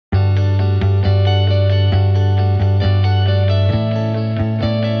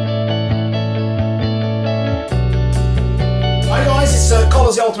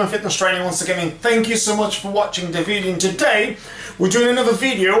Aussie Ultimate Fitness Training once again, and thank you so much for watching the video. And today we're doing another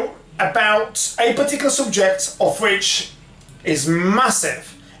video about a particular subject of which is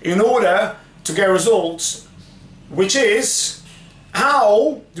massive in order to get results, which is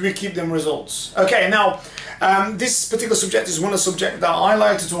how do we keep them results. Okay, now this particular subject is one of the subjects that I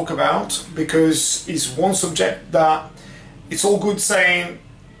like to talk about because it's one subject that it's all good saying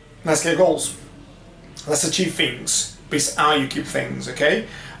let's get goals, let's achieve things. It's how you keep things, okay?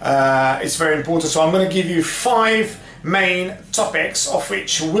 It's very important. So I'm going to give you 5 main topics of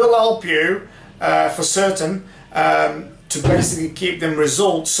which will help you for certain to basically keep them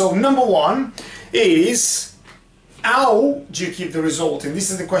results. So number 1 is how do you keep the result? And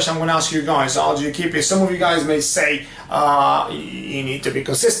this is the question I'm going to ask you guys. How do you keep it? Some of you guys may say you need to be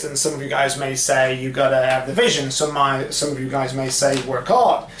consistent. Some of you guys may say you got to have the vision. Some of you guys may say work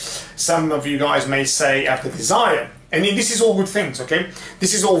hard. Some of you guys may say have the desire. And this is all good things, okay?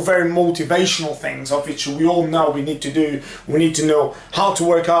 This is all very motivational things of which we all know we need to do. We need to know how to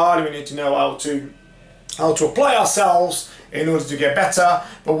work hard. We need to know how to apply ourselves in order to get better.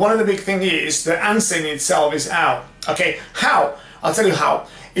 But one of the big things is the answer in itself is how. Okay, how? I'll tell you how.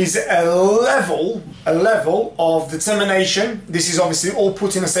 Is a level of determination. This is obviously all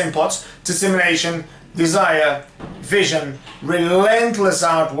put in the same pot. Determination, desire, vision, relentless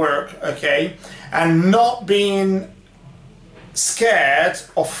hard work, okay? And not being scared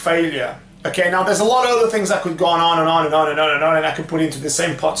of failure. Okay, now there's a lot of other things that could go on and on and on and on and on, and I could put into the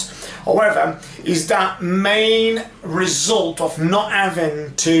same pot. However, is that main result of not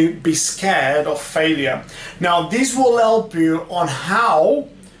having to be scared of failure. Now this will help you on how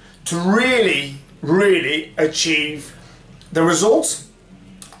to really achieve the results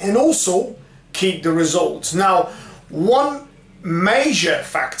and also keep the results. Now one major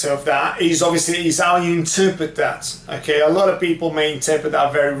factor of that is obviously how you interpret that. Okay, a lot of people may interpret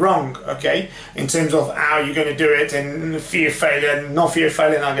that very wrong, okay, in terms of how you're going to do it and fear failure, not fear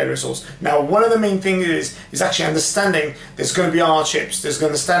failure and I'll get results. Now one of the main things is actually understanding there's going to be hardships, there's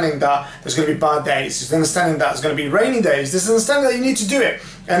understanding that there's going to be bad days, there's understanding that there's going to be rainy days, there's understanding that you need to do it.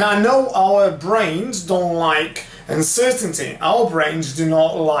 And I know our brains don't like uncertainty. Our brains do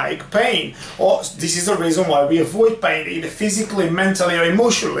not like pain, or this is the reason why we avoid pain, either physically, mentally or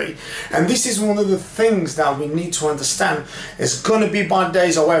emotionally. And this is one of the things that we need to understand. It's going to be bad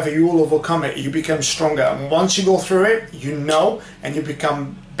days, however you will overcome it. You become stronger, and once you go through it, you know, and you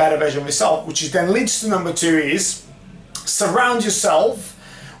become better version of yourself, which is then leads to number 2 is surround yourself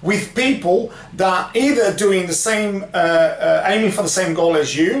with people that either doing the same aiming for the same goal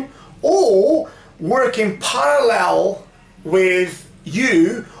as you, or working parallel with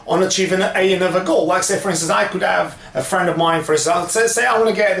you on achieving another goal. Like say for instance, I could have a friend of mine, for instance, say I want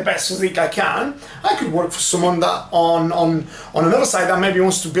to get the best physique I can. I could work for someone that on another side that maybe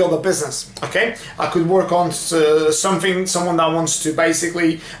wants to build a business, okay? I could work on someone that wants to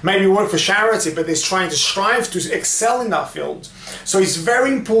basically maybe work for charity but is trying to strive to excel in that field. So it's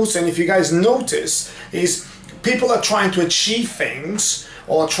very important, if you guys notice, is people are trying to achieve things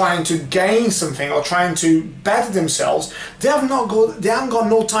or trying to gain something or trying to better themselves. They haven't got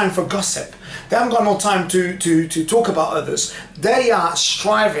no time for gossip. They haven't got no time to talk about others. They are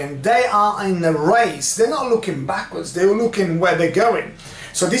striving. They are in a race. They're not looking backwards. They're looking where they're going.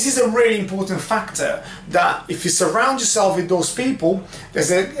 So this is a really important factor, that if you surround yourself with those people,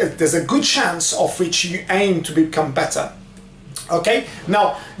 there's a good chance of which you aim to become better. Okay,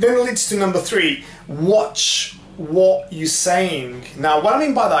 now then it leads to number 3. Watch what you're saying. Now what I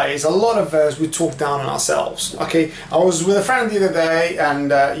mean by that is a lot of us we talk down on ourselves. Okay, I was with a friend the other day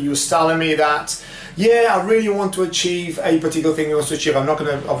and he was telling me that yeah, I really want to achieve a particular thing he wants to achieve. I'm not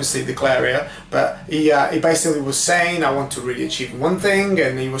going to obviously declare here, but he basically was saying I want to really achieve one thing,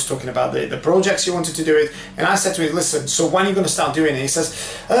 and he was talking about the projects he wanted to do it. And I said to him, listen, so when are you going to start doing it? He says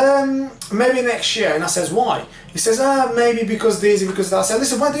maybe next year. And I says, why? He says maybe because this, because that. I said,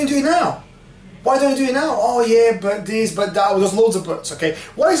 listen, why don't you do it now? Why don't you do it now? Oh yeah, but this, but that. There's loads of buts, okay?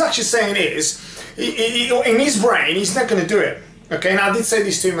 What he's actually saying is, in his brain, he's not going to do it. Okay, and I did say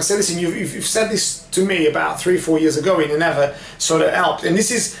this to him. I said, listen, you've said this to me about 3-4 years ago and it never sort of helped. And this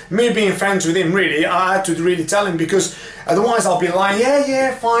is me being friends with him, really. I had to really tell him, because otherwise I'll be lying,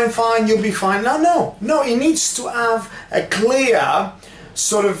 yeah, fine, you'll be fine. No, he needs to have a clear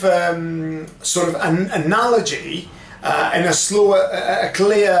sort of an analogy and a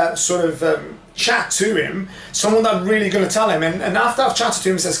clear sort of chat to him, someone that really going to tell him, and after I've chatted to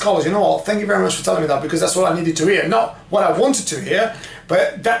him, he says, Carlos, you know what, thank you very much for telling me that, because that's what I needed to hear. Not what I wanted to hear,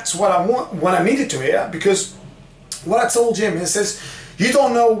 but that's what I needed to hear, because what I told him, he says, You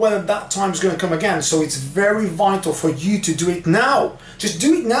don't know whether that time is going to come again, so it's very vital for you to do it now. Just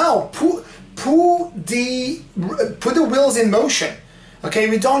do it now. Put the wheels in motion. Okay,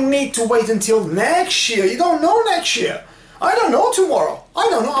 we don't need to wait until next year. You don't know next year. I don't know tomorrow. I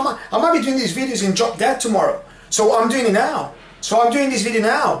don't know. I might be doing these videos and drop dead tomorrow. So I'm doing it now. So I'm doing this video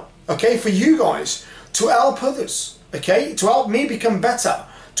now, okay, for you guys, to help others, okay, to help me become better,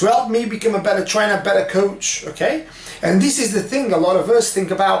 to help me become a better trainer, better coach, okay? And this is the thing, a lot of us think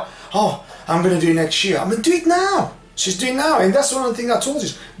about, oh, I'm going to do it next year. I'm going to do it now. Just do it now. And that's one of the things I told you.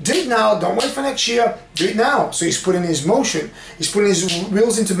 Do it now. Don't wait for next year. Do it now. So he's putting his motion. He's putting his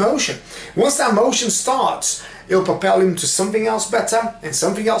wheels into motion. Once that motion starts, it'll propel him to something else better, and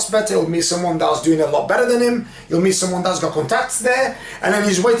something else better. He'll meet someone that's doing a lot better than him. He'll meet someone that's got contacts there, and then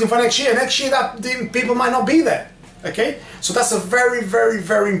he's waiting for next year. Next year, that people might not be there. Okay, so that's a very, very,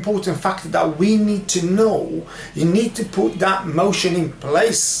 very important factor that we need to know. You need to put that motion in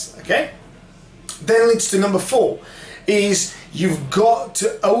place. Okay, then leads to number 4. Is you've got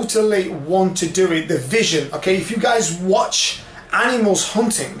to utterly want to do it. The vision. Okay, if you guys watch animals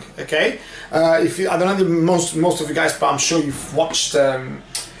hunting, okay, if you, I don't know most of you guys, but I'm sure you've watched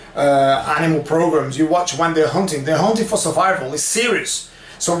animal programs. You watch when they're hunting for survival. It's serious.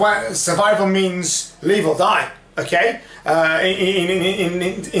 So what survival means, live or die. Okay, in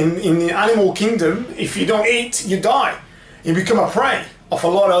the animal kingdom, if you don't eat, you die. You become a prey of a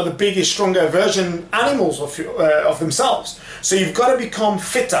lot of the bigger, stronger version animals of themselves. So you've got to become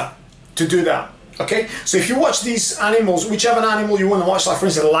fitter to do that. Okay, so if you watch these animals, whichever animal you want to watch, like for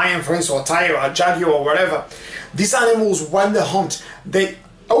instance a lion, for instance, or a tiger, or a jaguar, or whatever, these animals, when they hunt, they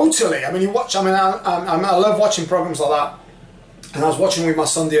utterly, I mean, you watch, I mean, I love watching programs like that. And I was watching with my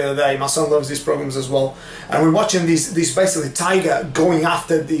son the other day. My son loves these programs as well. And we're watching these basically tiger going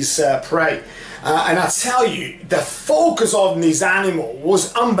after these prey. And I tell you, the focus on this animal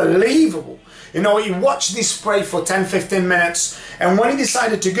was unbelievable. You know, he watched this prey for 10-15 minutes, and when he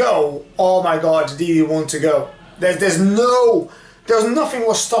decided to go, oh my God, did he want to go? There's nothing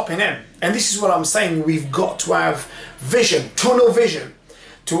was stopping him. And this is what I'm saying, we've got to have vision, tunnel vision,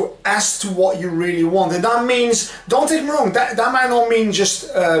 as to what you really want. And that means, don't take me wrong, that might not mean just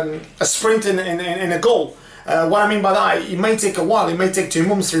a sprint in a goal. What I mean by that, it may take a while, it may take 2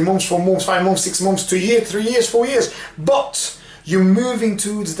 months, 3 months, 4 months, 5 months, 6 months, 2 years, 3 years, 4 years, but you're moving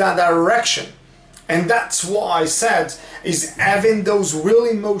towards that direction. And that's what I said, is having those real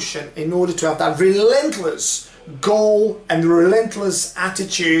emotion in order to have that relentless goal and relentless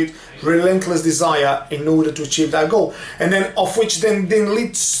attitude, relentless desire in order to achieve that goal. And then of which then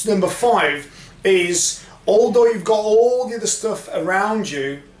leads number 5 is, although you've got all the other stuff around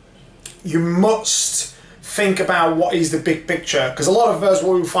you, you must think about what is the big picture. Because a lot of us,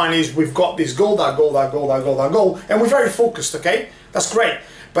 what we find is we've got this goal, that goal, that goal, that goal, that goal, and we're very focused, okay? That's great.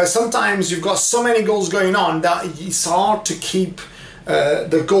 But sometimes you've got so many goals going on that it's hard to keep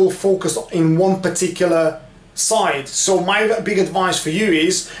the goal focused in one particular side. So my big advice for you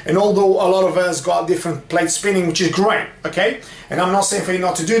is, and although a lot of us got different plates spinning, which is great, okay, and I'm not saying for you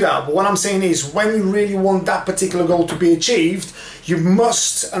not to do that, but what I'm saying is, when you really want that particular goal to be achieved, you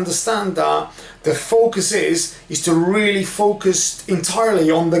must understand that the focus is to really focus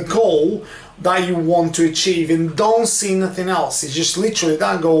entirely on the goal that you want to achieve, and don't see nothing else. It's just literally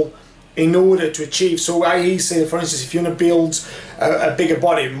that goal in order to achieve. So I say, for instance, if you want to build a bigger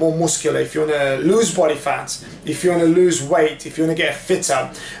body, more muscular, if you want to lose body fat, if you want to lose weight, if you want to get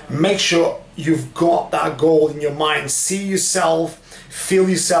fitter, make sure you've got that goal in your mind. See yourself, feel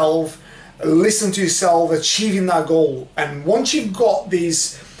yourself, listen to yourself achieving that goal. And once you've got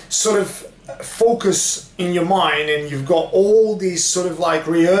these sort of focus in your mind, and you've got all these sort of like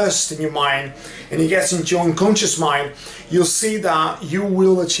rehearsed in your mind, and it gets into your unconscious mind, you'll see that you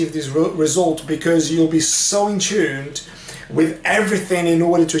will achieve this result, because you'll be so in tune with everything in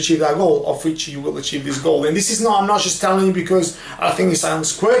order to achieve that goal, of which you will achieve this goal. And this is not, I'm not just telling you because I think it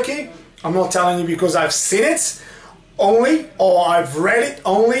sounds quirky. I'm not telling you because I've seen it only, or I've read it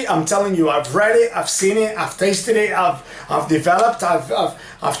only. I'm telling you, I've read it, I've seen it, I've tasted it, I've developed,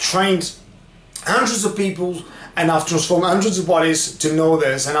 I've trained hundreds of people, and I've transformed hundreds of bodies to know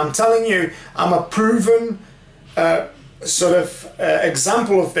this. And I'm telling you, I'm a proven sort of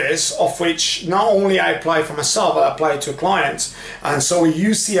example of this, of which not only I apply for myself, I apply it to clients. And so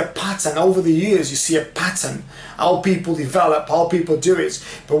you see a pattern over the years, you see a pattern, how people develop, how people do it.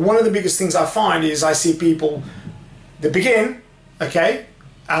 But one of the biggest things I find is I see people, they begin, okay,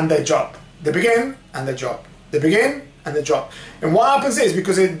 and they drop. They begin and they drop. They begin and they drop. And what happens is,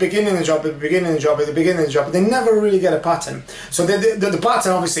 because at the beginning of the job, they never really get a pattern. So the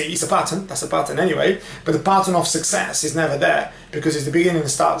pattern, obviously, it's a pattern, that's a pattern anyway, but the pattern of success is never there, because it's the beginning and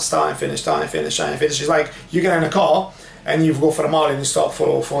start and finish, start and finish, start and finish. It's like you get in a car and you go for a mile and you stop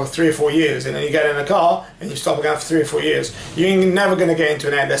for 3 or 4 years, and then you get in a car and you stop again for 3 or 4 years. You're never going to get into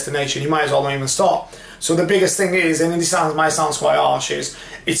an end destination. You might as well not even stop. So the biggest thing is, and this might sound quite harsh, is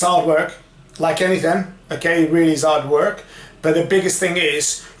it's hard work, like anything, okay? It really is hard work. But the biggest thing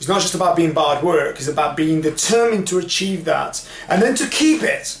is, it's not just about being hard work, it's about being determined to achieve that, and then to keep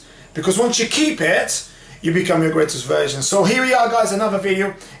it. Because once you keep it, you become your greatest version. So here we are, guys, another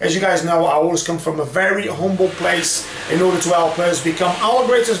video. As you guys know, I always come from a very humble place in order to help us become our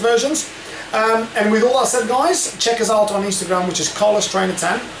greatest versions. And with all that said, guys, check us out on Instagram, which is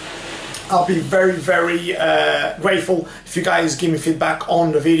CarlosTrainer10. I'll be very, very grateful if you guys give me feedback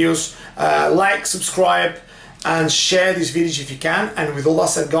on the videos. Like, subscribe, and share these videos if you can. And with all that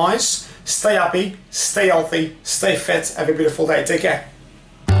said, guys, stay happy, stay healthy, stay fit. Have a beautiful day. Take care.